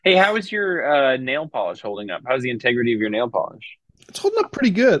Hey, how is your nail polish holding up? How's the integrity of your nail polish? It's holding up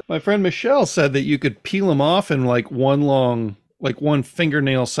pretty good. My friend Michelle said that you could peel them off in like one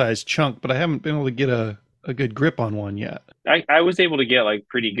fingernail sized chunk, but I haven't been able to get a good grip on one yet. I was able to get like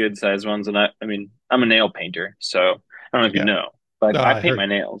pretty good sized ones, and I mean, I'm a nail painter, so I don't know if you Yeah. know, but Oh, I I paint my heard.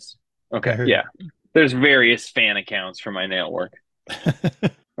 nails. I Okay, heard. yeah. There's various fan accounts for my nail work.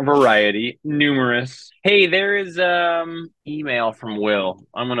 A variety, numerous. Hey, there is email from Will.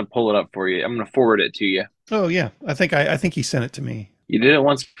 I'm gonna pull it up for you. I'm gonna forward it to you. Oh yeah. I think he sent it to me. You did it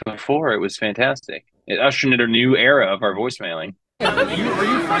once before. It was fantastic. It ushered in a new era of our voicemailing.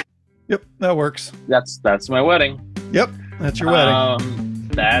 Yep, that works. That's my wedding. Yep, that's your wedding.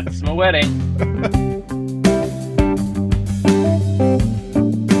 That's my wedding.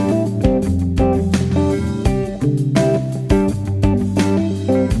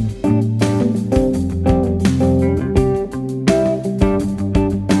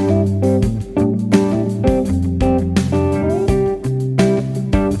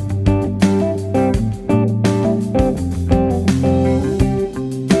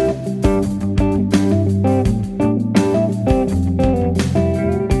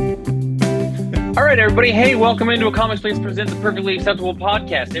 All right, everybody. Hey, welcome into a Comics Place Presents a Perfectly Acceptable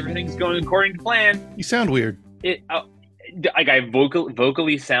Podcast. Everything's going according to plan. You sound weird. It like I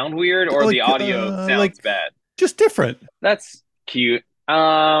vocally sound weird, or the Like audio sounds bad. just different. That's cute.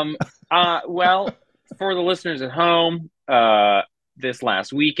 Well, for the listeners at home, this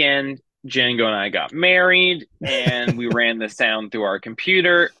last weekend, Django and I got married, and we ran the sound through our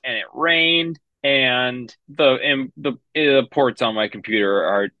computer, and it rained, and the ports on my computer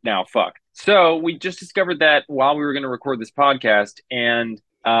are now fucked. So we just discovered that while we were going to record this podcast, and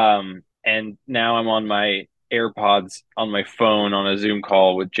now I'm on my AirPods on my phone on a Zoom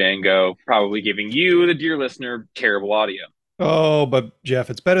call with Django, probably giving you, the dear listener, terrible audio. Oh, but Jeff,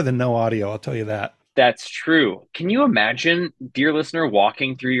 it's better than no audio, I'll tell you that. That's true. Can you imagine, dear listener,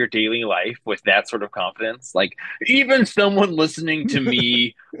 walking through your daily life with that sort of confidence? Like, even someone listening to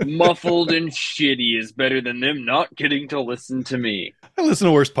me muffled and shitty is better than them not getting to listen to me. I listen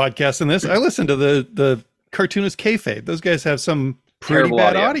to worse podcasts than this. I listen to the cartoonist kayfabe. Those guys have some pretty Terrible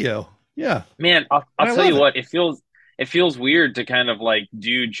bad audio. audio. Yeah, Man, and I'll I tell love you it. what, it feels weird to kind of like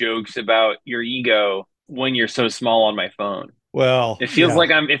do jokes about your ego when you're so small on my phone. Well, It feels yeah. like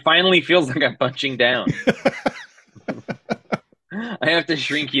it finally feels like I'm punching down. I have to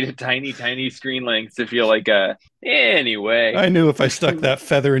shrink you to tiny, tiny screen lengths to feel like anyway. I knew if I stuck that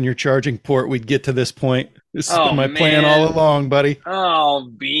feather in your charging port, we'd get to this point. This has been Oh my plan all man. along, buddy. Oh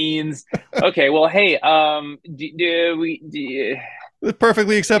beans. Okay, well hey,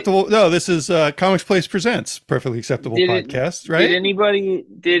 Perfectly acceptable. No, this is Comics Place Presents Perfectly Acceptable did it Podcast, did right?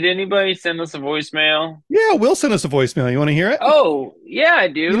 anybody send us a voicemail? Yeah, Will sent us a voicemail. You want to hear it? Oh, yeah, I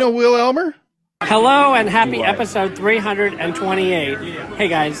You know do. Will Elmer? Hello and happy Do I? episode 328. Hey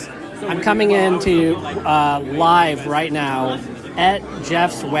guys, I'm coming into live right now at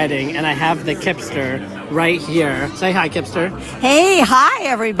Jeff's wedding, and I have the Kipster right here. Say hi, Kipster. Hey, hi,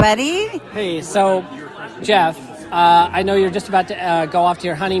 everybody. Hey, so Jeff, I know you're just about to go off to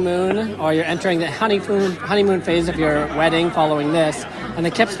your honeymoon, or you're entering the honeymoon phase of your wedding following this, and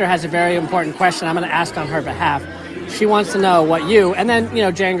the Kipster has a very important question I'm going to ask on her behalf. She wants to know what you, and then,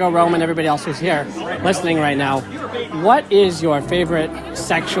 Django, Rome, and everybody else who's here listening right now, what is your favorite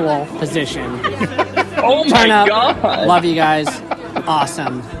sexual position? Oh my Turn up. god. Love you guys.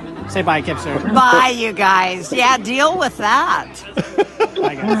 Awesome. Say bye, Kipster. Bye, you guys. Yeah, deal with that.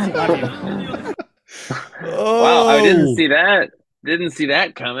 Bye, guys. Love you. Wow, I didn't Oh, see that. Didn't see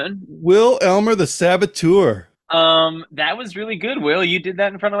that coming. Will Elmer the Saboteur. That was really good, Will. You did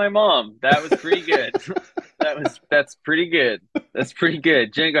that in front of my mom. That was pretty good. That's pretty good. That's pretty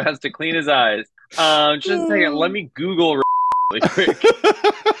good. Django has to clean his eyes. Just a second. Let me Google really quick.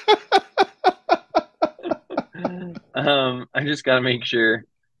 I just gotta make sure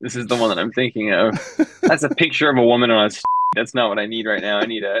this is the one that I'm thinking of. That's a picture of a woman on a. That's not what I need right now. I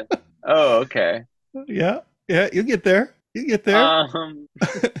need a. Oh, okay. Yeah, yeah, you'll get there. You get there. Um,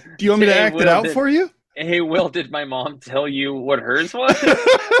 Do you want me to hey, act it Will, out for you? hey, Will, did my mom tell you what hers was?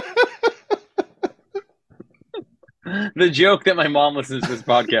 The joke that my mom listens to this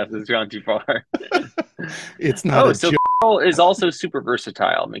podcast has gone too far. It's not Oh, a so joke. Carl is also super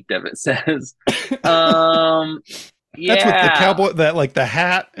versatile, McDevitt says. That's with the Yeah, cowboy, that like the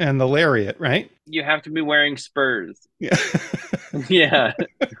hat and the lariat, right? you have to be wearing spurs. Yeah. Yeah,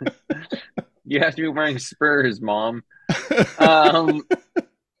 you have to be wearing spurs, mom. Um,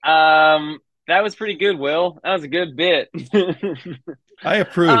 that was pretty good, Will. That was a good bit. I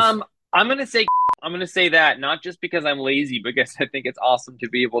approve. um, I'm gonna say I'm gonna say that not just because I'm lazy, because I think it's awesome to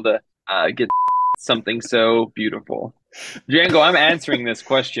be able to get something so beautiful. Django, I'm answering this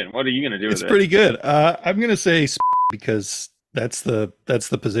question. What are you gonna do It's with it? pretty good. I'm gonna say because that's the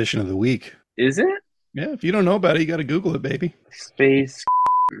position of the week. Is it Yeah, if you don't know about it, you got to Google it, baby. space?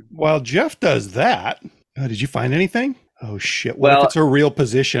 While Jeff does that, did you find anything? Oh shit! What if Well, it's a real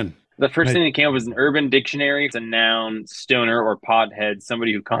position? the first I, thing that came up was an Urban Dictionary. It's a noun, stoner or podhead,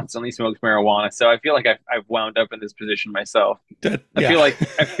 somebody who constantly smokes marijuana. So I feel like I've wound up in this position myself. yeah.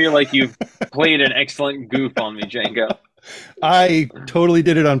 I feel like you've played an excellent goof on me, Django. I totally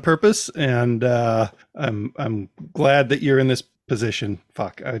did it on purpose, and I'm glad that you're in this position.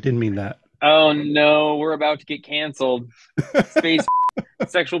 Fuck, I didn't mean that. Oh no, we're about to get canceled. Space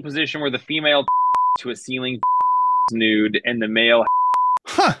sexual position where the female to a ceiling nude and the male.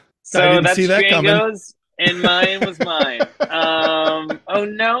 Huh. I So didn't see that's that coming. Django's, and mine was mine. Oh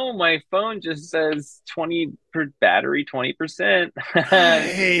no, my phone just says 20 per battery, 20%.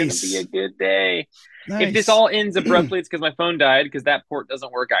 This is gonna be a Nice. good day. If this Nice. all ends abruptly, it's because my phone died, because that port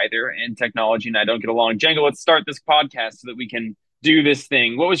doesn't work either, and technology and I don't get along. Django, let's start this podcast so that we can do this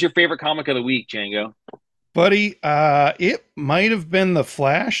thing. What was your favorite comic of the week, Django? Buddy, it might have been The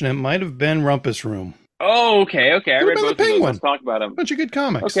Flash and it might have been Rumpus Room. Oh, okay, okay. I Could have read been The both of those. Let's Penguin. talk about them. Bunch of good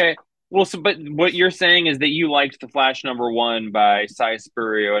comics. Okay. Well, so but what you're saying is that you liked The Flash #1 by Cy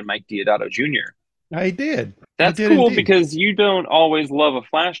Spurrier and Mike Diodato Jr. I did. I That's did cool indeed. because you don't always love a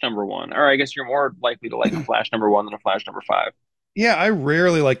Flash #1, or I guess you're more likely to like a Flash #1 than a Flash #5. Yeah, I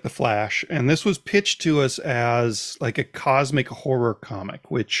rarely like The Flash, and this was pitched to us as like a cosmic horror comic,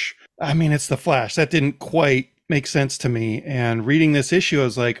 which, I mean, it's The Flash. That didn't quite make sense to me. And reading this issue, I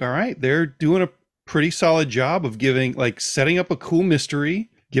was like, all right, they're doing a pretty solid job of giving, like, setting up a cool mystery,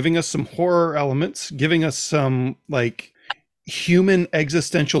 giving us some horror elements, giving us some, like, human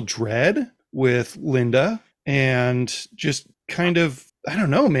existential dread with Linda, and just kind of, I don't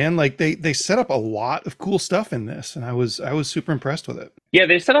know, man. Like they set up a lot of cool stuff in this, and I was super impressed with it. Yeah,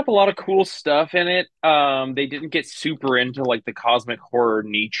 they set up a lot of cool stuff in it. They didn't get super into like the cosmic horror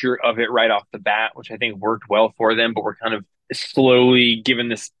nature of it right off the bat, which I think worked well for them, but we're kind of slowly given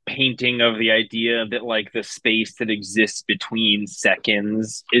this painting of the idea that like the space that exists between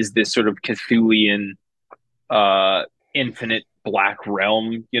seconds is this sort of Cthulian infinite black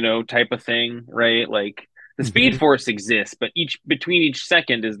realm, type of thing, right? Like the Speed Mhm. Force exists, but each between each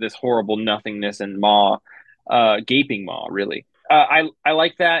second is this horrible nothingness and gaping maw, really. I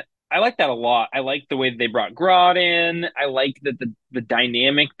like that. I like that a lot. I like the way that they brought Grodd in. I like that the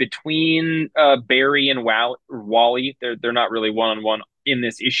dynamic between Barry and Wally. They're not really one on one in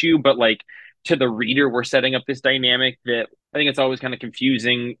this issue, but like to the reader, we're setting up this dynamic that I think it's always kind of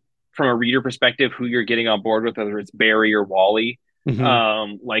confusing from a reader perspective who you're getting on board with, whether it's Barry or Wally.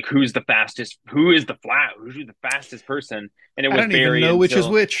 Mhm. Like who's the fastest? Who is the flat? Who's the fastest person? And it I was don't even Barry know which is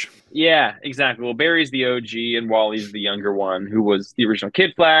until which. yeah, exactly. Well, Barry's the OG and Wally's the younger one who was the original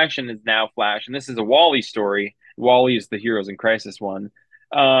Kid Flash and is now Flash. And this is a Wally story. Wally is the Heroes in Crisis one.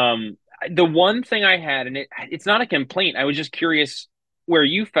 The one thing I had, and it's not a complaint, I was just curious where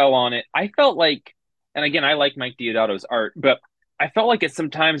you fell on it. I felt like, and again, I like Mike Diodato's art, but I felt like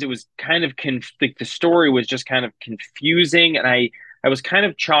sometimes it was kind of like the story was just kind of confusing, and I was kind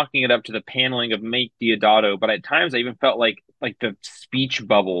of chalking it up to the paneling of Mike Diodato, but at times I even felt like the speech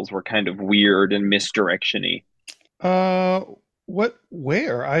bubbles were kind of weird and misdirectiony. Uh, what?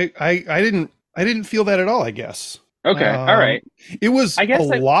 Where? I didn't feel that at all. I guess. Okay, all Um, right. it was I a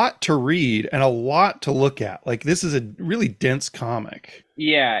guess I lot to read and a lot to look at. Like this is a really dense comic.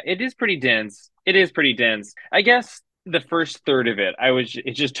 Yeah, it is pretty dense. It is pretty dense. I guess the first third of it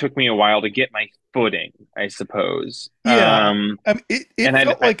just took me a while to get my footing, I suppose. Yeah, I mean, it And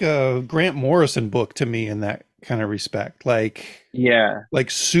felt I like a Grant Morrison book to me in that kind of respect. yeah, Like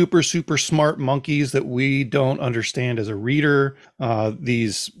super smart monkeys that we don't understand as a reader.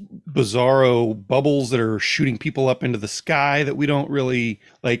 These bizarro bubbles that are shooting people up into the sky that we don't really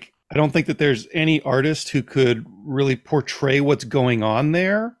like. I don't think that there's any artist who could really portray what's going on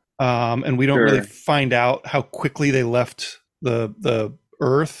there. And we don't really sure. find out how quickly they left the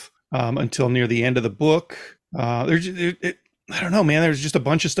Earth until near the end of the book. I don't know, man. There's just a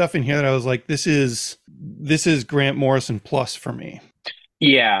bunch of stuff in here that I was like, this is Grant Morrison plus for me.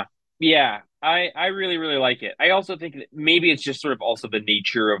 Yeah, yeah. I really, really like it. I also think that maybe it's just sort of also the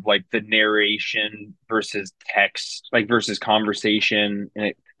nature of like the narration versus text, like versus conversation.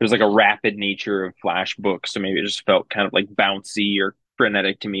 And there's like a rapid nature of Flash books. So maybe it just felt kind of like bouncy or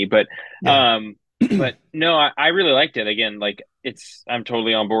frenetic to me. Yeah. Um, but no, I really liked it. Again, like I'm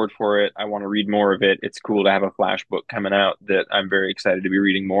totally on board for it. I want to read more of it. It's cool to have a Flash book coming out that I'm very excited to be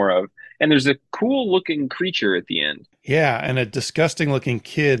reading more of. And there's a cool looking creature at the end. Yeah, and a disgusting looking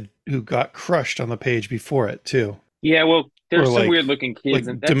kid who got crushed on the page before it too. Yeah, well, Or there's some weird looking kids,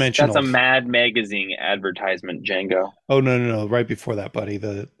 and that's a dimensionals. Mad Magazine advertisement, Django. Oh no, right before that, buddy.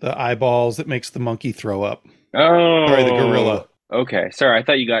 The eyeballs that makes the monkey throw up. Sorry, the Oh, gorilla. okay. Sorry, I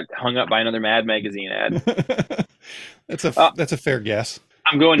thought you got hung up by another Mad Magazine ad. That's a fair guess.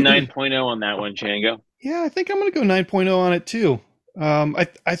 I'm going 9.0 on that one, Django. Yeah, I think I'm going to go 9.0 on it too.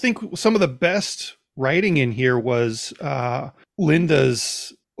 I think some of the best writing in here was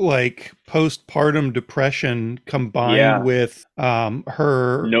Linda's like postpartum depression combined with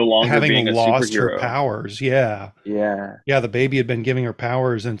her No longer having being a lost her superhero. powers. Yeah. Yeah. Yeah, the baby had been giving her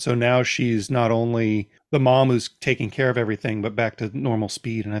powers, and so now she's not only the mom who's taking care of everything, but back to normal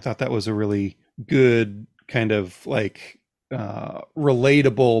speed. And I thought that was a really good kind of like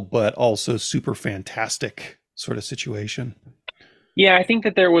relatable, but also super fantastic sort of situation. Yeah, I think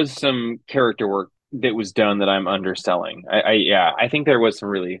that there was some character work that was done that I'm underselling. I think there was some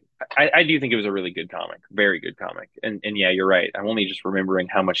really, I do think it was a really good comic, very good comic. And yeah, you're right. I'm only just remembering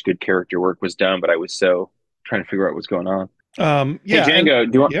how much good character work was done, but I was so trying to figure out what's going on. Hey, Yeah, Django,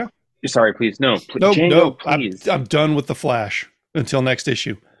 do you want? yeah. Sorry, please. No, No, Django, please. I'm done with the Flash until next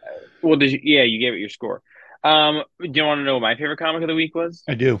issue. Well, yeah, you gave it your score. Do you want to know what my favorite comic of the week was?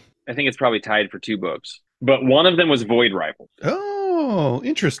 I do. I think it's probably tied for two books, but one of them was Void Rivals. Oh,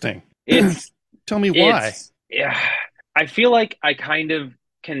 interesting. It's Tell me why. Yeah, I feel like I kind of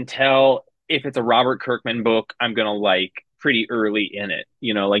can tell if it's a Robert Kirkman book, I'm gonna like pretty early in it.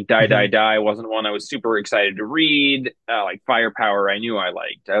 You know, like Die Die Die wasn't one I was super excited to read. Like Firepower, I knew I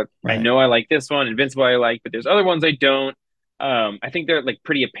liked. I know I like this one. Invincible, I like, but there's other ones I don't. I think they're like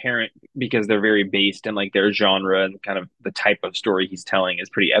pretty apparent because they're very based in like their genre and kind of the type of story he's telling is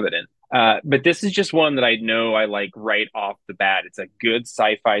pretty evident. But this is just one that I know I like right off the bat. It's a good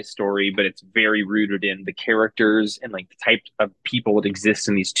sci-fi story, but it's very rooted in the characters and like the type of people that exist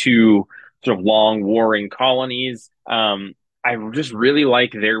in these two sort of long warring colonies. I just really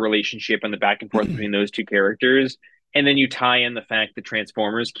like their relationship and the back and forth between those two characters. And then you tie in the fact that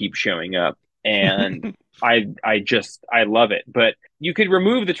Transformers keep showing up, and I love it. But you could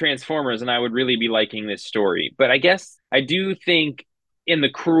remove the Transformers and I would really be liking this story. But I guess I do think in the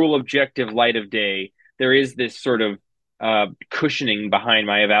cruel objective light of day, there is this sort of cushioning behind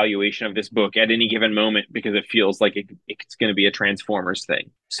my evaluation of this book at any given moment because it feels like it's going to be a Transformers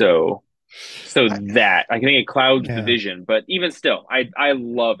thing. So that I think it clouds the vision, but even still, I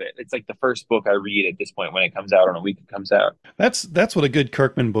love it. It's like the first book I read at this point when it comes out on a week it comes out. That's what a good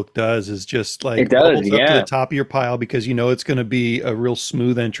Kirkman book does, is just like it does, bubbles up to the top of your pile because you know it's going to be a real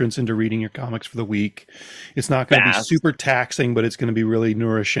smooth entrance into reading your comics for the week. It's not going to be super taxing, but it's going to be really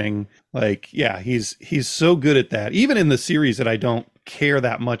nourishing. Like, yeah, he's so good at that. Even in the series that I don't care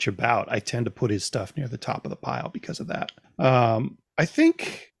that much about, I tend to put his stuff near the top of the pile because of that. I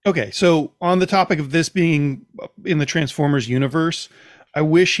think. Okay, so on the topic of this being in the Transformers universe, I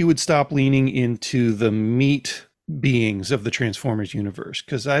wish he would stop leaning into the meat beings of the Transformers universe,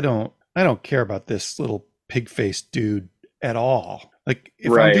 because I don't care about this little pig-faced dude at all. Like,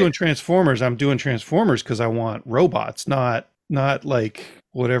 if I'm doing Transformers because I want robots, not like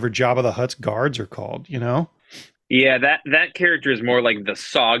whatever Jabba the Hutt's guards are called, you know? Yeah, that character is more like the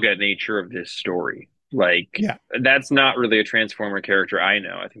saga nature of this story. Like, that's not really a Transformer character I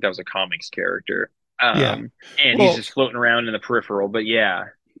know. I think that was a comics character. And he's just floating around in the peripheral, but yeah.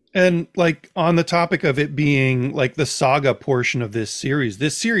 And like on the topic of it being like the saga portion of this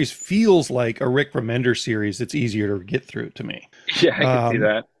series feels like a Rick Remender series that's easier to get through to me. Yeah, I can see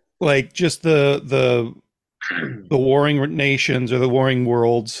that. Like just the warring nations or the warring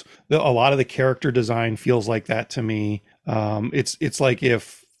worlds, a lot of the character design feels like that to me. It's like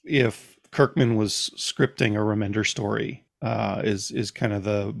if Kirkman was scripting a Remender story, is kind of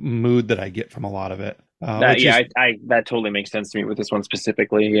the mood that I get from a lot of it. That totally makes sense to me with this one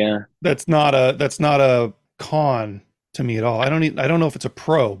specifically. Yeah, that's not a con to me at all. I don't know if it's a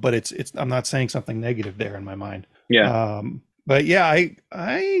pro, but it's I'm not saying something negative there in my mind. Yeah. But yeah,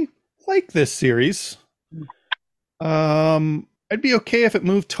 I like this series. I'd be okay if it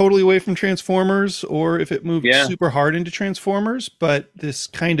moved totally away from Transformers or if it moved super hard into Transformers, but this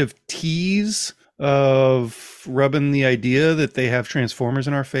kind of tease of rubbing the idea that they have Transformers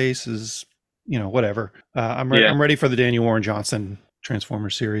in our face is, you know, whatever. I'm ready for the Daniel Warren Johnson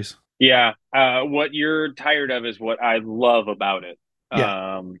Transformers series. Yeah. What you're tired of is what I love about it.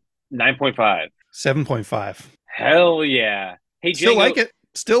 9.5. 7.5. Hell yeah. Hey, Still like it.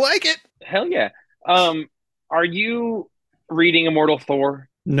 Hell yeah. Are you reading Immortal Thor?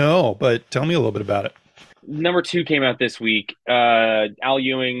 No, but tell me a little bit about it. Number two came out this week. Al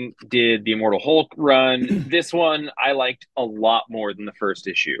Ewing did the Immortal Hulk run. This one I liked a lot more than the first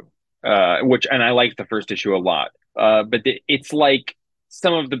issue, and I liked the first issue a lot. It's like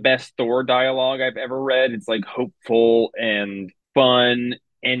some of the best Thor dialogue I've ever read. It's like hopeful and fun,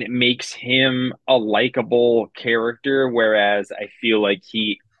 and it makes him a likable character. Whereas I feel like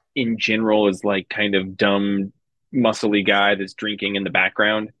he, in general, is like kind of dumb, muscly guy that's drinking in the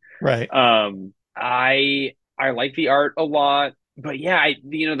background. Right. I like the art a lot, but yeah,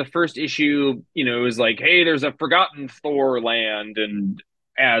 the first issue, it was like, hey, there's a forgotten Thor land and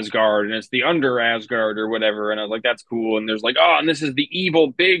Asgard, and it's the under Asgard or whatever, and I was like, that's cool. And there's like, oh, and this is the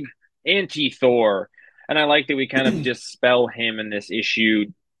evil big anti Thor, and I like that we kind of dispel him in this issue,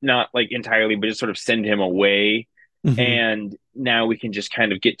 not like entirely, but just sort of send him away. Mhm. And now we can just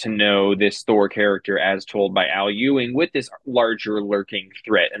kind of get to know this Thor character as told by Al Ewing with this larger lurking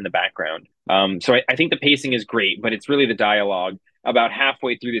threat in the background. So I think the pacing is great, but it's really the dialogue. About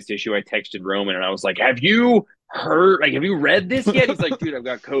halfway through this issue, I texted Roman and I was like, have you heard, like, have you read this yet? He's like, dude, I've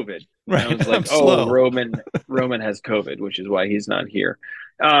got COVID. And I Right. was I'm like, oh, slow. Roman has COVID, which is why he's not here.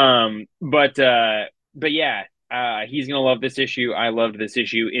 But yeah, he's gonna love this issue. I loved this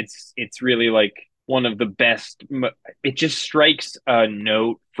issue. It's really like one of the best. It just strikes a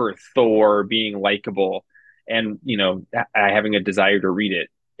note for Thor being likable, and having a desire to read it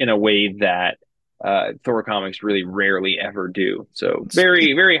in a way that Thor comics really rarely ever do. So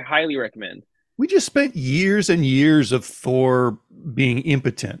very, very highly recommend. We just spent years and years of Thor being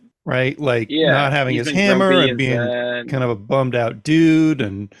impotent, right? Like not Yeah, having he's his been hammer grumpy and and being sad. kind of a bummed out dude.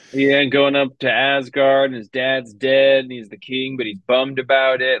 And Yeah, going up to Asgard and his dad's dead and he's the king, but he's bummed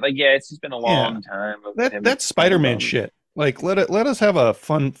about it. Like, yeah, it's just been a yeah, long time of that him that's kind of Spider-Man bummed. shit. Like let us have a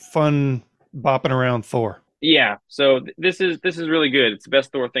fun bopping around Thor. Yeah, so this is really good. It's the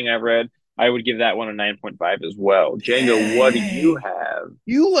best Thor thing I've read. I would give that one a 9.5 as well. Django, what do you Dang. have?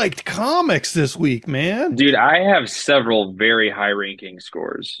 You liked comics this week, man. Dude, I have several very high ranking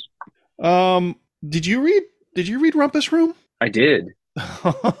scores. Um, did you read Rumpus Room? I did.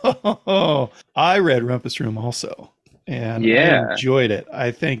 I read Rumpus Room also, and I Yeah. enjoyed it.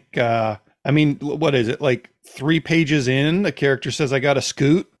 I think, I mean, what is it? Like 3 pages in, a character says, I got a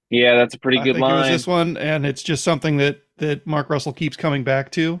scoot. Yeah, that's a pretty I good think it was this line. one, and it's just something that Mark Russell keeps coming back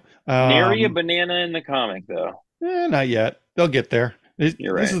to. Nary a banana in the comic, though. Not yet. They'll get there.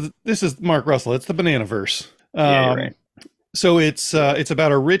 You're This right. is Mark Russell. It's the banana verse. Yeah, you're right. So it's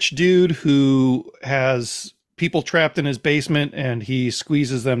about a rich dude who has people trapped in his basement, and he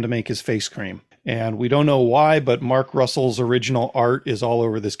squeezes them to make his face cream. And we don't know why, but Mark Russell's original art is all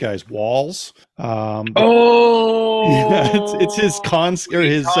over this guy's walls. Yeah, it's his Oh, cons or he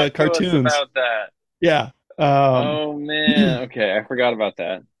his talked to us cartoons. about that. Yeah. Um, Oh man. Okay, I forgot about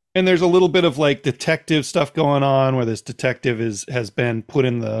that. and there's a little bit of like detective stuff going on where this detective has been put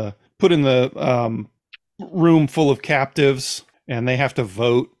in the room full of captives, and they have to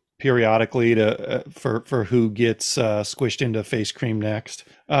vote periodically to for who gets squished into face cream next.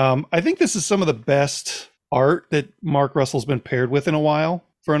 I think this is some of the best art that Mark Russell's been paired with in a while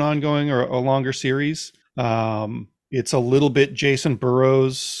for an ongoing or a longer series. It's a little bit Jason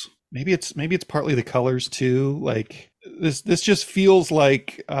Burrows. Maybe it's partly the colors too. Like this just feels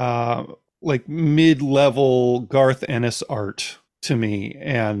like mid-level Garth Ennis art to me,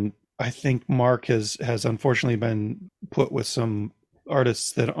 and I think Mark has unfortunately been put with some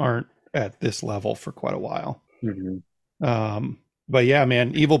artists that aren't at this level for quite a while. Mhm. But yeah,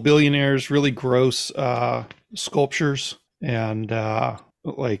 man, evil billionaires, really gross sculptures, and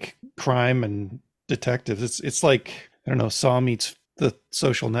like crime and detectives. It's like, I don't know, Saw meets The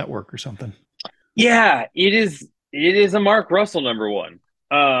Social Network or something. Yeah, it is. It is a Mark Russell number one,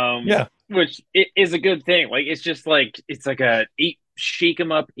 Yeah. which it is a good thing. Like it's like a eight shake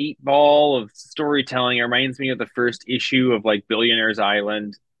 'em up 8 ball of storytelling. It reminds me of the first issue of like Billionaire's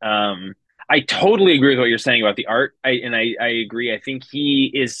Island. I totally agree with what you're saying about the art. I agree. I think he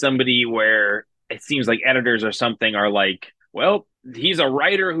is somebody where it seems like editors or something are like, well, he's a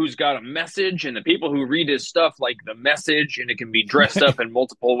writer who's got a message, and the people who read his stuff like the message, and it can be dressed up in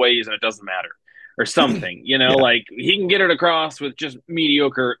multiple ways, and it doesn't matter or something. Yeah. Like he can get it across with just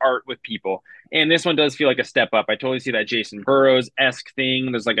mediocre art with people. And this one does feel like a step up. I totally see that Jason Burrows esque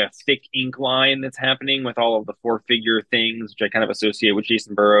thing. There's like a thick ink line that's happening with all of the 4-figure things, which I kind of associate with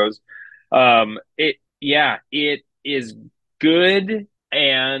Jason Burrows. It is good,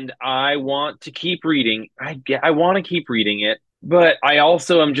 and I want to keep reading. I want to keep reading it, but I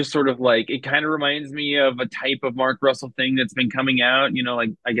also am just sort of like, it kind of reminds me of a type of Mark Russell thing that's been coming out.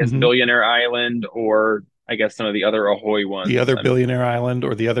 Like I guess Hmm. Billionaire Island, or I guess some of the other Ahoy The ones. other Billionaire Island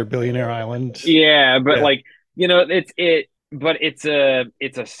or the other Billionaire Island. Yeah, but Yeah. like, but it's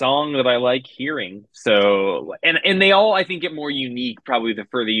a song that I like hearing. So and they all I think get more unique probably the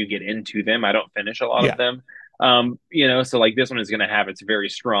further you get into them. I don't finish a lot of Yeah. them. So like this one is going to have its very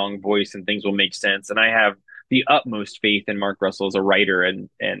strong voice and things will make sense. And I have the utmost faith in Mark Russell as a writer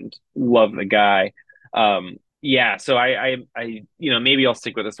and love the guy. Yeah, so maybe I'll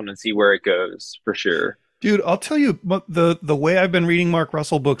stick with this one and see where it goes for sure. Dude, I'll tell you the way I've been reading Mark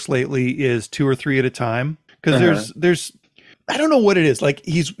Russell books lately is 2 or 3 at a time because Uh-huh. there's I don't know what it is. Like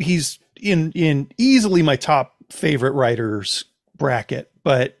he's in easily my top favorite writers bracket,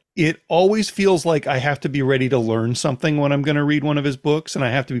 but it always feels like I have to be ready to learn something when I'm going to read one of his books, and I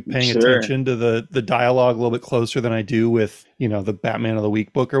have to be paying Sure. attention to the dialogue a little bit closer than I do with, the Batman of the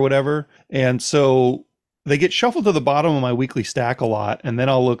Week book or whatever. And so they get shuffled to the bottom of my weekly stack a lot, and then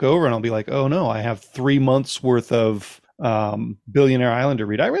I'll look over and I'll be like, oh no, I have 3 months worth of Billionaire Island to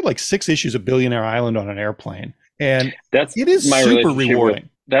read. I read like 6 issues of Billionaire Island on an airplane, and That's it is my super relationship rewarding.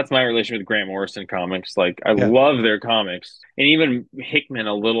 that's my relationship with Grant Morrison comics. Like I Yeah. love their comics, and even Hickman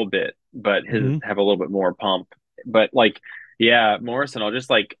a little bit, but his Mhm. have a little bit more pump. But like, yeah, Morrison, I'll just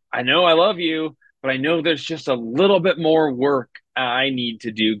like I know I love you, but I know there's just a little bit more work I need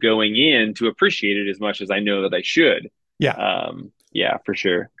to do going in to appreciate it as much as I know that I should. Yeah. Yeah, for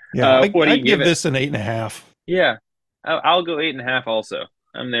sure. Yeah. What do you I'd give give it? this an 8.5. Yeah, I'll go 8.5. Also,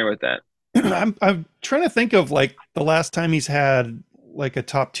 I'm there with that. I'm trying to think of like the last time he's had like a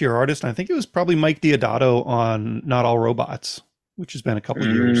top tier artist, and I think it was probably Mike Diodato on Not All Robots, which has been a couple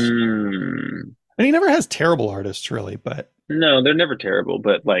years. Mm. And he never has terrible artists really, but No, they're never terrible,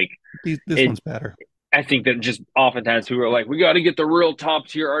 but like this it one's better. I think that just oftentimes people are like, we got to get the real top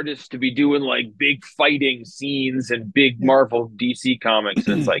tier artists to be doing like big fighting scenes and big Yeah. Marvel DC comics.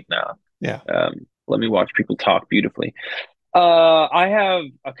 And it's like, nah, Yeah. let me watch people talk beautifully. I have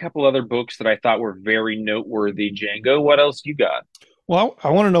a couple other books that I thought were very noteworthy. Django, what else you got? Well, I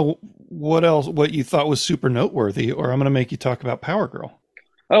want to know what you thought was super noteworthy, or I'm going to make you talk about Power Girl.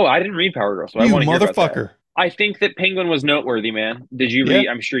 Oh, I didn't read Power Girl, so I You want to hear about that. motherfucker. I think that Penguin was noteworthy, man. Did you Yeah. read?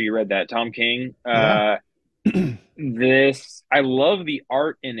 I'm sure you read that. Tom King. Yeah. This I love the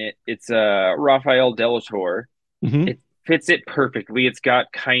art in it. It's Raphael Delator. Hmm. It fits it perfectly. It's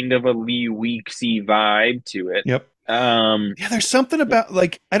got kind of a Lee Weeksy vibe to it. Yep. Yeah, there's something about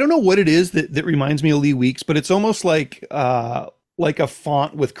like I don't know what it is that reminds me of Lee Weeks, but it's almost like a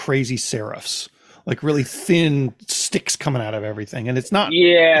font with crazy serifs, like really thin sticks coming out of everything, and it's not. It's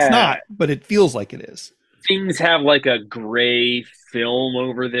Yeah, not, but it feels like it is. things have like a gray film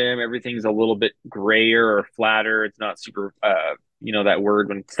over them. Everything's a little bit grayer or flatter. It's not super that word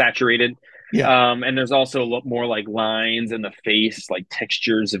when saturated. Yeah. And there's also a lot more like lines in the face, like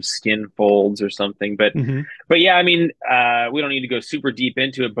textures of skin folds or something. But Hmm. but yeah, I mean, we don't need to go super deep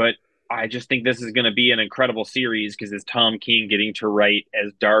into it, but I just think this is going to be an incredible series because it's Tom King getting to write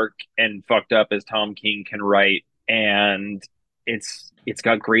as dark and fucked up as Tom King can write, and it's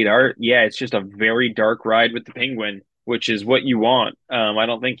got great art. Yeah, it's just a very dark ride with the Penguin, which is what you want. I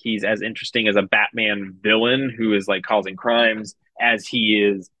don't think he's as interesting as a Batman villain who is like causing crimes as he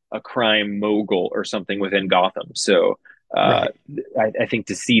is a crime mogul or something within Gotham. So uh, Right. I think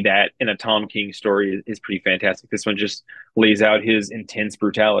to see that in a Tom King story is pretty fantastic. This one just lays out his intense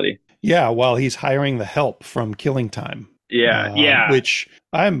brutality. Yeah. While he's hiring the help from Killing Time, Yeah. which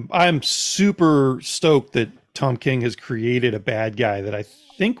I'm super stoked that Tom King has created a bad guy that I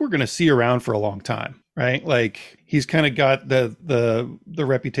think we're going to see around for a long time. Right, like he's kind of got the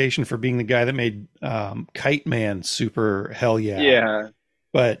reputation for being the guy that made Kite Man super hell yeah. Yeah.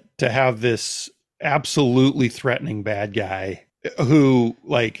 But to have this absolutely threatening bad guy who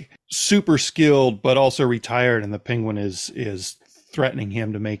like super skilled but also retired, and the Penguin is threatening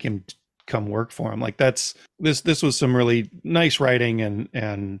him to make him come work for him, like this was some really nice writing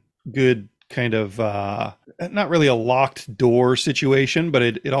and good kind of not really a locked door situation, but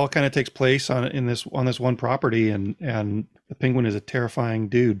it all kind of takes place on this one property, and the Penguin is a terrifying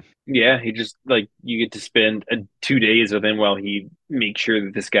dude. Yeah, he just like you get to spend 2 days with him while he makes sure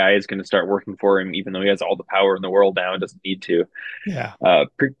that this guy is going to start working for him, even though he has all the power in the world now and doesn't need to. Yeah.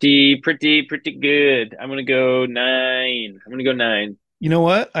 Pretty good. I'm gonna go 9. I'm gonna go 9. You know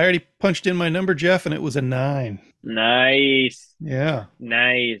what? I already punched in my number, Jeff, and it was a 9. Nice. Yeah.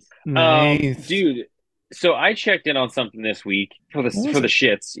 Nice. Nice. Dude, so I checked in on something this week for the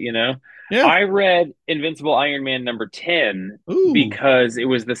shits, Yeah. I read Invincible Iron Man number 10 Ooh. because it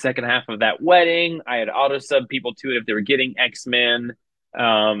was the second half of that wedding. I had auto sub people to it if they were getting X-Men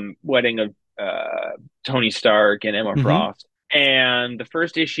wedding of Tony Stark and Emma Frost. And the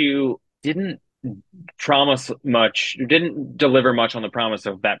first issue didn't promise much, didn't deliver much on the promise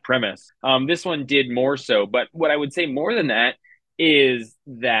of that premise. This one did more so, but what I would say more than that is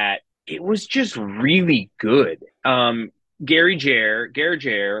that it was just really good. Gary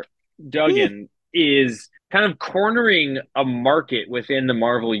Jer Duggan is kind of cornering a market within the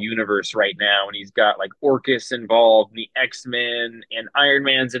Marvel universe right now, and he's got like Orcus involved, the X-Men and Iron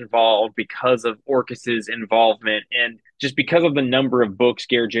Man's involved because of Orcus's involvement, and just because of the number of books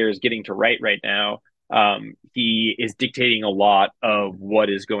Gary Jer is getting to write right now. He is dictating a lot of what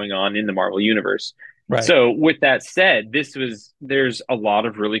is going on in the Marvel universe. Right. So, with that said, there's a lot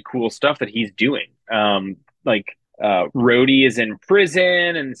of really cool stuff that he's doing. Rhodey is in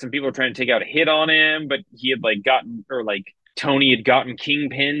prison, and some people are trying to take out a hit on him, but he had Tony had gotten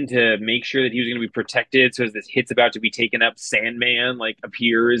Kingpin to make sure that he was going to be protected. So as this hit's about to be taken up, Sandman like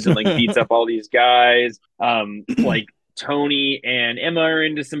appears and like beats up all these guys. Like Tony and Emma are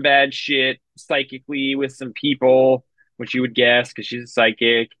into some bad shit psychically with some people, which you would guess because she's a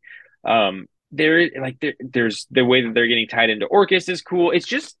psychic. There's the way that they're getting tied into Orcus is cool.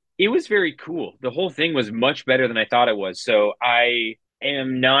 It was very cool. The whole thing was much better than I thought it was. So I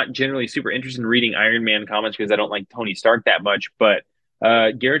am not generally super interested in reading Iron Man comics because I don't like Tony Stark that much. But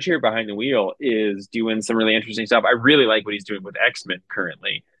Garrett here behind the wheel is doing some really interesting stuff. I really like what he's doing with X-Men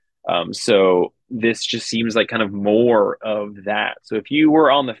currently. So this just seems like kind of more of that. So if you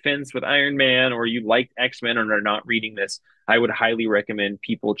were on the fence with Iron Man or you liked X-Men and are not reading this, I would highly recommend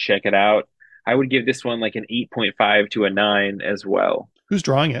people check it out. I would give this one like an 8.5 to a 9 as well. Who's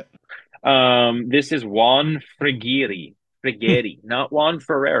drawing it? This is Juan Frigeri, not Juan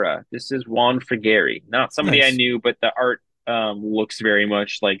Ferreira. This is Juan Frigeri, not somebody Nice. I knew, but the art looks very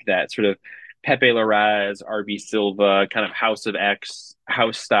much like that sort of Pepe Larraz, RB Silva kind of House of X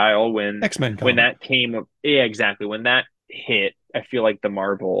house style. When X-Men comic. when that came, yeah, exactly. When that hit, I feel like the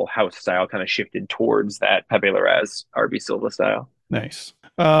Marvel house style kind of shifted towards that Pepe Larraz, RB Silva style. Nice.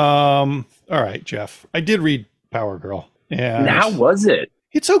 All right, Jeff. I did read Power Girl. Yeah. How was it?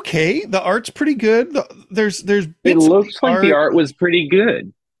 It's okay. The art's pretty good. There's bits It looks like art. the art was pretty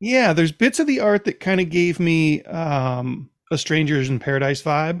good. Yeah, there's bits of the art that kind of gave me a Strangers in Paradise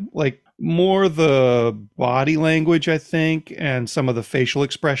vibe, like more the body language, I think, and some of the facial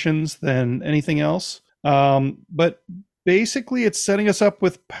expressions than anything else. But basically, it's setting us up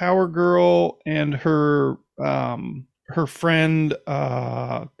with Power Girl and her friend,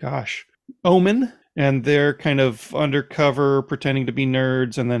 Omen. And they're kind of undercover, pretending to be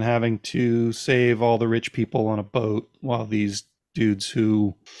nerds, and then having to save all the rich people on a boat while these dudes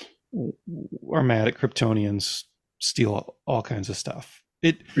who are mad at Kryptonians steal all kinds of stuff.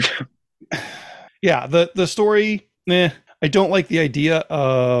 Yeah, the story, I don't like the idea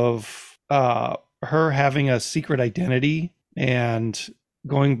of her having a secret identity and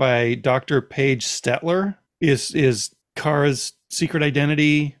going by Dr. Paige Stetler is Kara's secret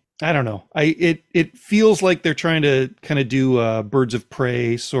identity. I don't know. It feels like they're trying to kind of do a Birds of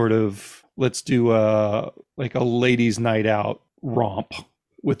Prey sort of, let's do like a ladies' night out romp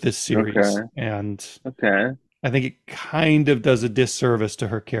with this series. Okay. And Okay. I think it kind of does a disservice to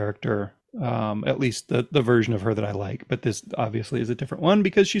her character, at least the version of her that I like. But this obviously is a different one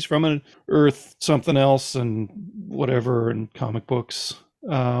because she's from an Earth something else and whatever in comic books.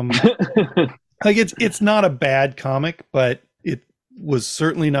 Like it's not a bad comic, but it was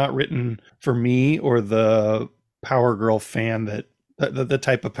certainly not written for me or the Power Girl fan that the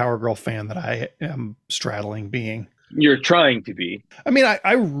type of Power Girl fan that I am straddling being. You're trying to be. I mean,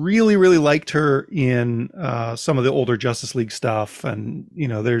 I really, really liked her in some of the older Justice League stuff. And, you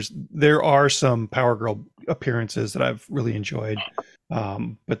know, there are some Power Girl appearances that I've really enjoyed.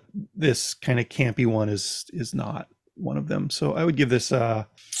 But this kind of campy one is not one of them. So I would give this, man,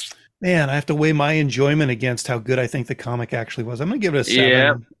 I have to weigh my enjoyment against how good I think the comic actually was. I'm going to give it a 7.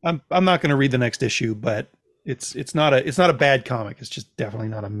 Yeah. I'm not going to read the next issue, but it's not a bad comic. It's just definitely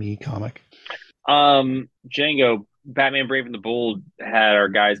not a me comic. Django, Batman Brave and the Bold had our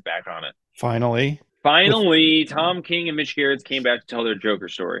guys back on it. Finally, Tom King and Mitch Gerrits came back to tell their Joker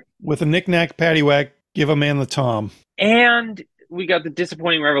story. With a knick-knack paddywhack, give a man the Tom. And we got the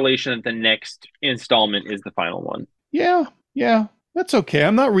disappointing revelation that the next installment is the final one. Yeah, that's okay.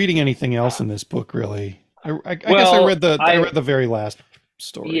 I'm not reading anything else in this book, really. I guess I read the very last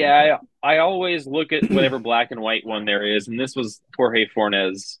story. Yeah, I always look at whatever black and white one there is, and this was Jorge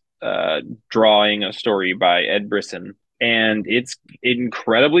Fornes drawing a story by Ed Brisson, and it's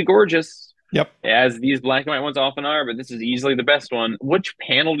incredibly gorgeous. Yep. As these black and white ones often are, but this is easily the best one. Which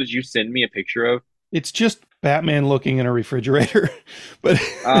panel did you send me a picture of? It's just Batman looking in a refrigerator, but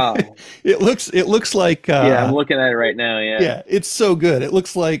it looks like yeah, I'm looking at it right now. Yeah, it's so good. It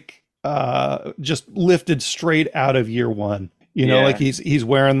looks like just lifted straight out of year one. Like Yeah. he's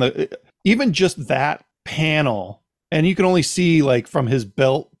wearing even just that panel, and you can only see like from his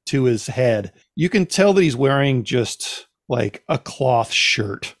belt to his head. You can tell that he's wearing just like a cloth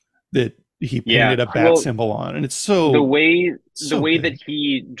shirt that he Yeah. painted a bat Well, symbol on, and it's the so way the so way that good.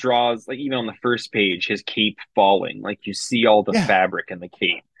 he draws, like even on the first page, his cape falling, like you see all the Yeah, fabric in the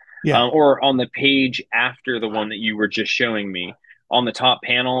cape. yeah. Or on the page after the one that you were just showing me, on the top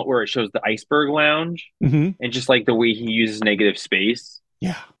panel where it shows the iceberg lounge, Hmm. and just like the way he uses negative space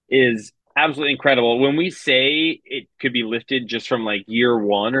Yeah. is absolutely incredible. When we say it could be lifted just from like year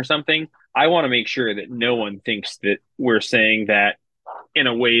one or something, I want to make sure that no one thinks that we're saying that in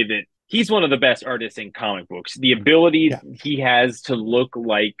a way that he's one of the best artists in comic books. The ability Yeah. he has to look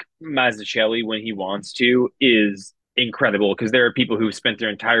like Mazzucchelli when he wants to is incredible, because there are people who spent their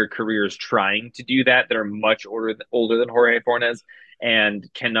entire careers trying to do that are much older than Jorge Fornes and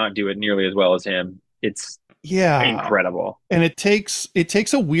cannot do it nearly as well as him. It's Yeah. incredible. And it takes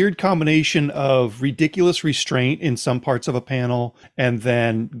a weird combination of ridiculous restraint in some parts of a panel and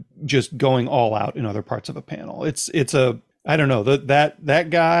then just going all out in other parts of a panel. It's a I don't know, that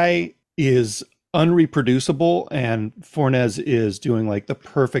guy is unreproducible, and Fornes is doing like the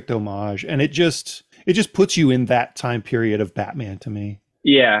perfect homage, and it just puts you in that time period of Batman to me.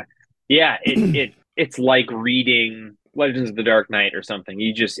 Yeah. Yeah, it's like reading Legends of the Dark Knight or something.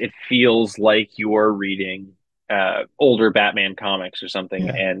 It feels like you're reading older Batman comics or something,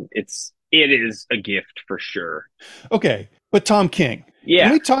 Yeah. and it is a gift for sure. Okay, but Tom King, can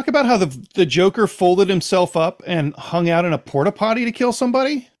Yeah. we talk about how the Joker folded himself up and hung out in a porta potty to kill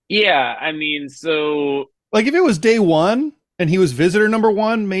somebody? Yeah, I mean, so Like if it was day one and he was visitor number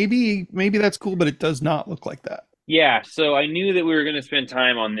one, maybe that's cool, but it does not look like that. yeah, so I knew that we were going to spend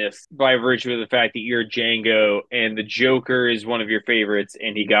time on this by virtue of the fact that you're Django and the Joker is one of your favorites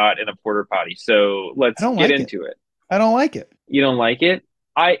and he got in a porter potty. So I let's don't get like it. into it. I don't like it. You don't like it?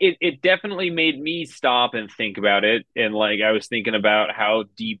 It definitely made me stop and think about it. And like I was thinking about how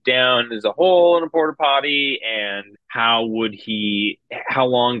deep down is a hole in a porta potty, and how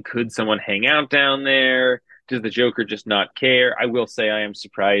long could someone hang out down there? Does the Joker just not care? I will say I am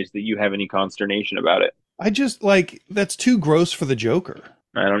surprised that you have any consternation about it. I just like that's too gross for the Joker.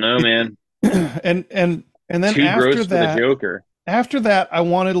 I don't know, It, man. and then Too gross for the Joker. after that, I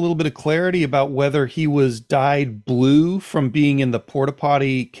wanted a little bit of clarity about whether he was dyed blue from being in the porta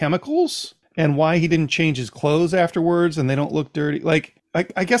potty chemicals and why he didn't change his clothes afterwards and they don't look dirty. Like,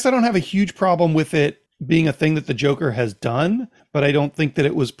 I guess I don't have a huge problem with it being a thing that the Joker has done, but I don't think that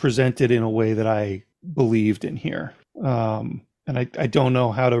it was presented in a way that I believed in here. And I don't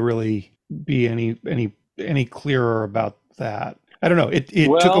know how to really be any clearer about that. I don't know. It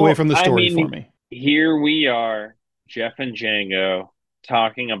took away Well, from the I story for mean, me. here we are, Jeff and Django,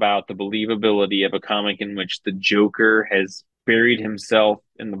 talking about the believability of a comic in which the Joker has buried himself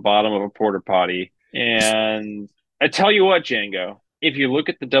in the bottom of a porta potty. And I tell you what, Django, if you look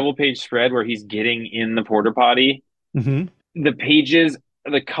at the double page spread where he's getting in the porta potty, Hmm. the pages,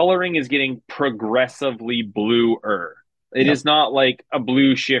 the coloring is getting progressively bluer. It Yep. is not like a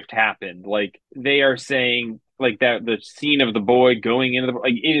blue shift happened. Like they are saying, like that the scene of the boy going into the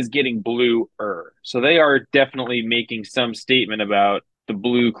like it is getting bluer. So they are definitely making some statement about the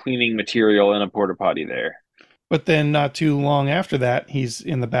blue cleaning material in a porta potty there. But then not too long after that, he's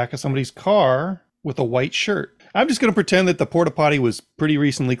in the back of somebody's car with a white shirt. I'm just going to pretend that the porta potty was pretty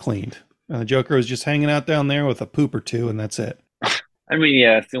recently cleaned. And the Joker was just hanging out down there with a poop or two, and that's it. I mean,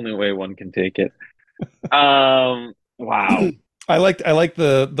 yeah, it's the only way one can take it. Wow. I like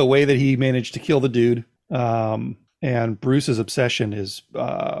the way that he managed to kill the dude. And Bruce's obsession is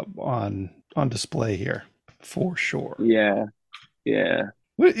on display here for sure. Yeah. Yeah.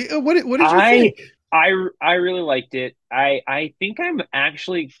 What did you I think? I really liked it. I think I'm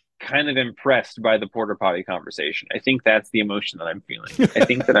actually kind of impressed by the porter potty conversation. I think that's the emotion that I'm feeling. I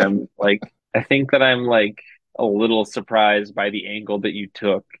think that I'm like a little surprised by the angle that you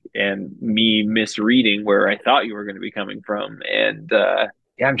took and me misreading where I thought you were going to be coming from. And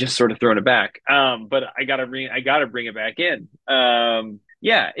yeah, I'm just sort of throwing it back. But I gotta bring it back in.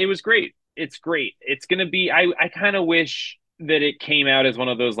 Yeah, it was great. It's great. It's gonna be I kind of wish that it came out as one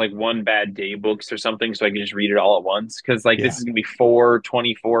of those like one bad day books or something so I can just read it all at once, because like this Yeah. is gonna be 4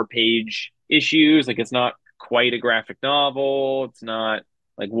 24-page issues. Like it's not quite a graphic novel. It's not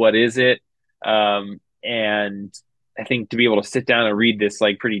like what is it? And I think to be able to sit down and read this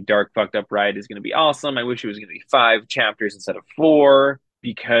like pretty dark fucked up ride is going to be awesome. I wish it was going to be 5 chapters instead of 4,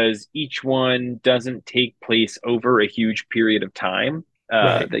 because each one doesn't take place over a huge period of time.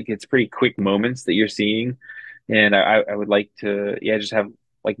 Right. Like it's pretty quick moments that you're seeing, and I would like to, yeah, just have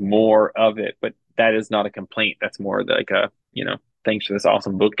like more of it, but that is not a complaint. That's more like a, thanks for this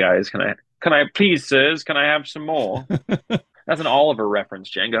awesome book, guys. Can I please, sirs, can I have some more? That's an Oliver reference,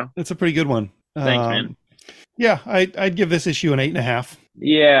 Django. It's a pretty good one. Thanks, man. Yeah, I'd give this issue an 8.5.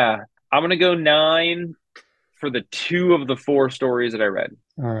 Yeah, I'm gonna go 9 for the 2 of the 4 stories that I read.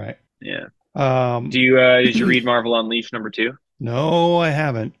 All right. Yeah. Did you read Marvel Unleashed #2? No, I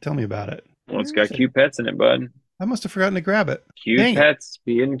haven't. Tell me about it. Well, it's got cute pets in it, bud. I must have forgotten to grab it. Cute Dang pets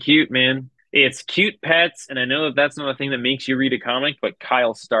being cute, man. It's cute pets, and I know that that's not a thing that makes you read a comic, but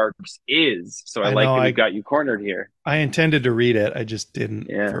Kyle Starks is. So I like that we've got you cornered here. I intended to read it. I just didn't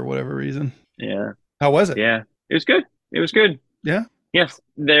for whatever reason. Yeah. How was it? Yeah. It was good. It was good. Yeah? Yes.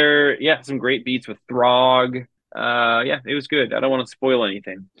 Some great beats with Throg. It was good. I don't want to spoil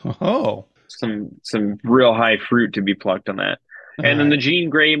anything. Oh. Some real high fruit to be plucked on that. And then the Jean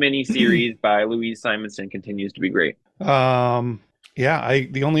Grey miniseries by Louise Simonson continues to be great.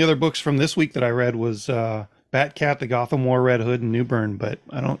 The only other books from this week that I read was Batcat, The Gotham War, Red Hood, and New Burn, but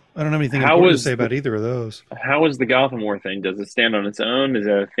I don't have anything important to say about either of those. How was the Gotham War thing? Does it stand on its own? Is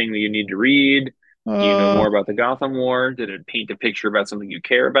it a thing that you need to read? Do you know more about the Gotham War? Did it paint a picture about something you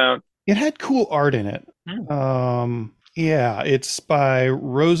care about? It had cool art in it. It's by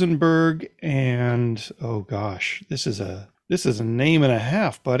Rosenberg, and oh gosh, this is a name and a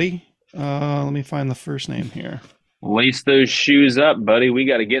half, buddy. Let me find the first name here. Lace those shoes up, buddy. We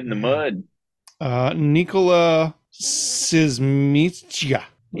got to get in the mud. Nikola Sizmitya.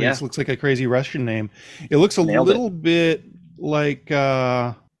 Yeah. This looks like a crazy Russian name. It looks a little bit like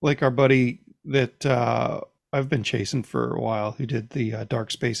our buddy that I've been chasing for a while, who did the Dark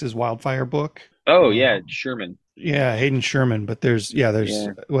Spaces Wildfire book. Oh, yeah, Sherman. Yeah, Hayden Sherman. But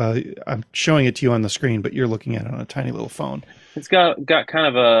well, I'm showing it to you on the screen, but you're looking at it on a tiny little phone. It's got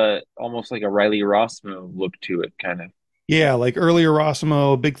kind of almost like a Riley Rossmo look to it, kind of. Yeah, like earlier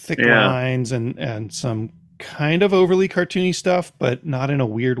Rossmo, big thick lines and some kind of overly cartoony stuff, but not in a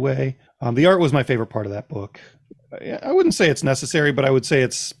weird way. The art was my favorite part of that book. I wouldn't say it's necessary, but I would say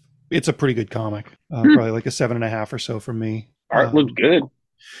it's a pretty good comic. Probably like a 7.5 or so from me. Art looked good.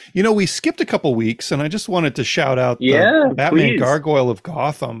 We skipped a couple weeks, and I just wanted to shout out the Batman Gargoyle of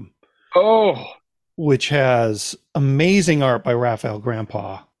Gotham. Oh, which has amazing art by Raphael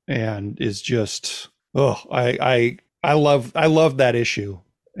Grandpa and is just I love that issue,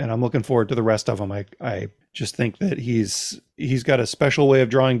 and I'm looking forward to the rest of them. I just think that he's got a special way of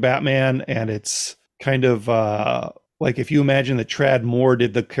drawing Batman, and it's kind of like if you imagine that Trad Moore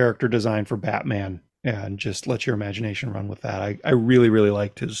did the character design for Batman and just let your imagination run with that. I really, really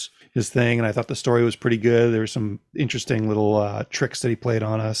liked his thing, and I thought the story was pretty good. There were some interesting little tricks that he played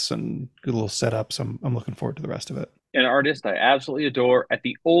on us and good little setups. I'm looking forward to the rest of it. An artist I absolutely adore. At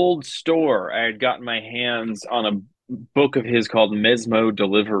the old store, I had gotten my hands on a book of his called Mesmo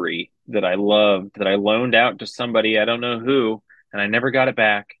Delivery that I loved, that I loaned out to somebody, I don't know who, and I never got it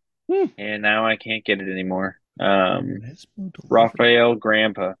back. And now I can't get it anymore. Raphael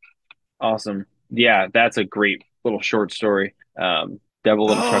Grandpa. Awesome. Yeah, that's a great little short story. Devil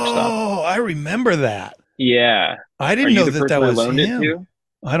in a Truck Stop. Oh, I remember that. Yeah. I didn't know that was loaned him. It to?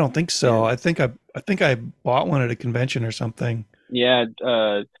 I don't think so. Yeah. I think I bought one at a convention or something. Yeah,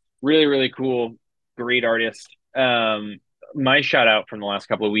 really, really cool. Great artist. My shout out from the last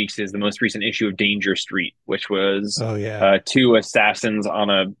couple of weeks is the most recent issue of Danger Street, which was 2 assassins on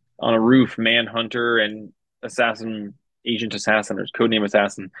a roof, Manhunter and Agent Assassin, or Codename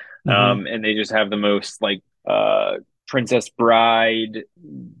Assassin. And they just have the most like Princess Bride,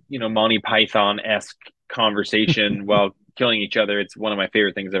 Monty Python-esque conversation while killing each other. It's one of my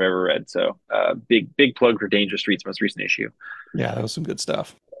favorite things I've ever read. So big plug for Danger Street's most recent issue. Yeah, that was some good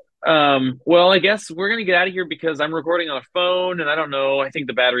stuff. Well, I guess we're going to get out of here because I'm recording on a phone and I don't know. I think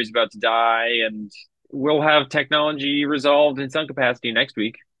the battery's about to die, and we'll have technology resolved in some capacity next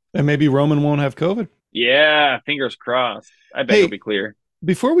week. And maybe Roman won't have COVID. Yeah, fingers crossed. I bet it'll be clear.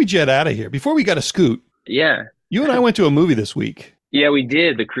 Before we jet out of here, before we got to scoot. Yeah. You and I went to a movie this week. Yeah, we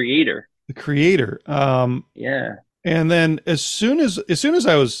did. The Creator. Yeah. And then as soon as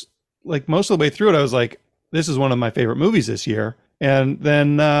I was like most of the way through it, I was like, this is one of my favorite movies this year. And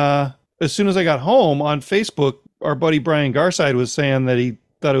then as soon as I got home on Facebook, our buddy Brian Garside was saying that he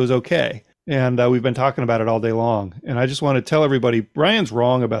thought it was okay. And we've been talking about it all day long. And I just want to tell everybody, Brian's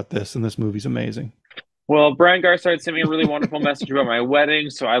wrong about this, and this movie's amazing. Well, Brian Garside sent me a really wonderful message about my wedding,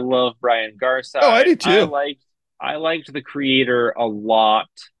 so I love Brian Garside. Oh, I do too. I liked The Creator a lot.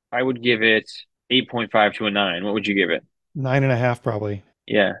 I would give it 8.5 to a 9. What would you give it? 9.5 probably.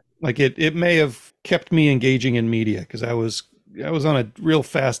 Yeah. Like it may have kept me engaging in media because I was on a real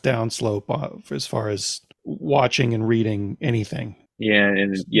fast down slope as far as watching and reading anything. Yeah,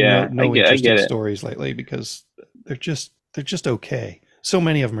 and yeah, no I interesting get it. stories lately because they're just okay. So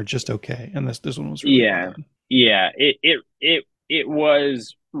many of them are just okay, and this one was really well Yeah, done. yeah. It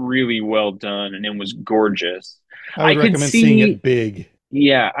was really well done, and it was gorgeous. I I would could recommend seeing see, it big.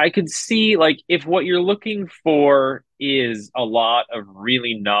 yeah, I could see like if what you're looking for is a lot of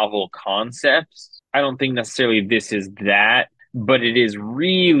really novel concepts. I don't think necessarily this is that, but it is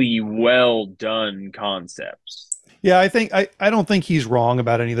really well done concepts. Yeah, I don't think he's wrong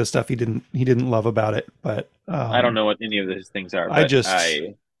about any of the stuff he didn't love about it, but I don't know what any of those things are, I but just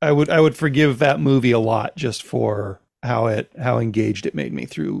I would forgive that movie a lot just for how engaged it made me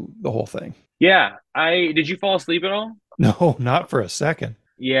through the whole thing. yeah, I did you fall asleep at all? No, not for a second.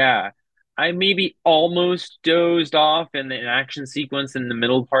 Yeah. I maybe almost dozed off in the action sequence in the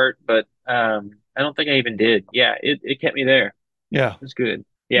middle part, but I don't think I even did. Yeah, it kept me there. It Yeah, was good.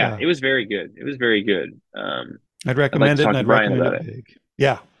 Yeah, yeah. it was very good. It was very good. I'd I'd like recommend to it, and talk to I'd Brian recommend about it it. big.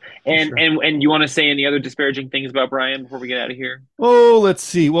 Yeah, for And sure. and you want to say any other disparaging things about Brian before we get out of here? Oh, let's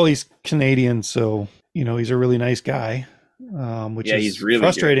see. Well, he's Canadian, so he's a really nice guy, which Yeah, he's is really good.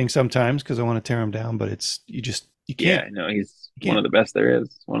 frustrating sometimes because I want to tear him down, but you Yeah, can't. no, he's You one of can't. the best there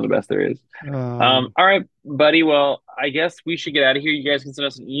is. One of the best there is. Um, All right, buddy. Well, I guess we should get out of here. You guys can send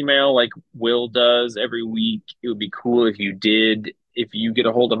us an email like Will does every week. It would be cool if you did. If you get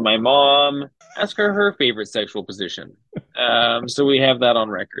a hold of my mom, ask her favorite sexual position. So we have that on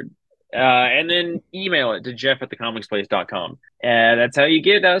record. And then email it to jeff@thecomicsplace.com. And that's how you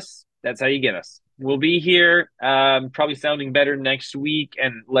get us. That's how you get us. We'll be here, probably sounding better next week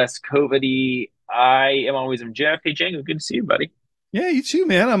and less COVID-y. I am always Jeff. Hey, Django, good to see you, buddy. yeah, you too,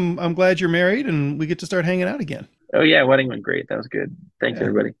 man. I'm glad you're married and we get to start hanging out again. Oh yeah, wedding went great. That was good. Thanks, Yeah,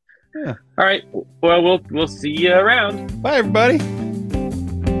 everybody. yeah. All right. Well, we'll see you around. Bye, everybody.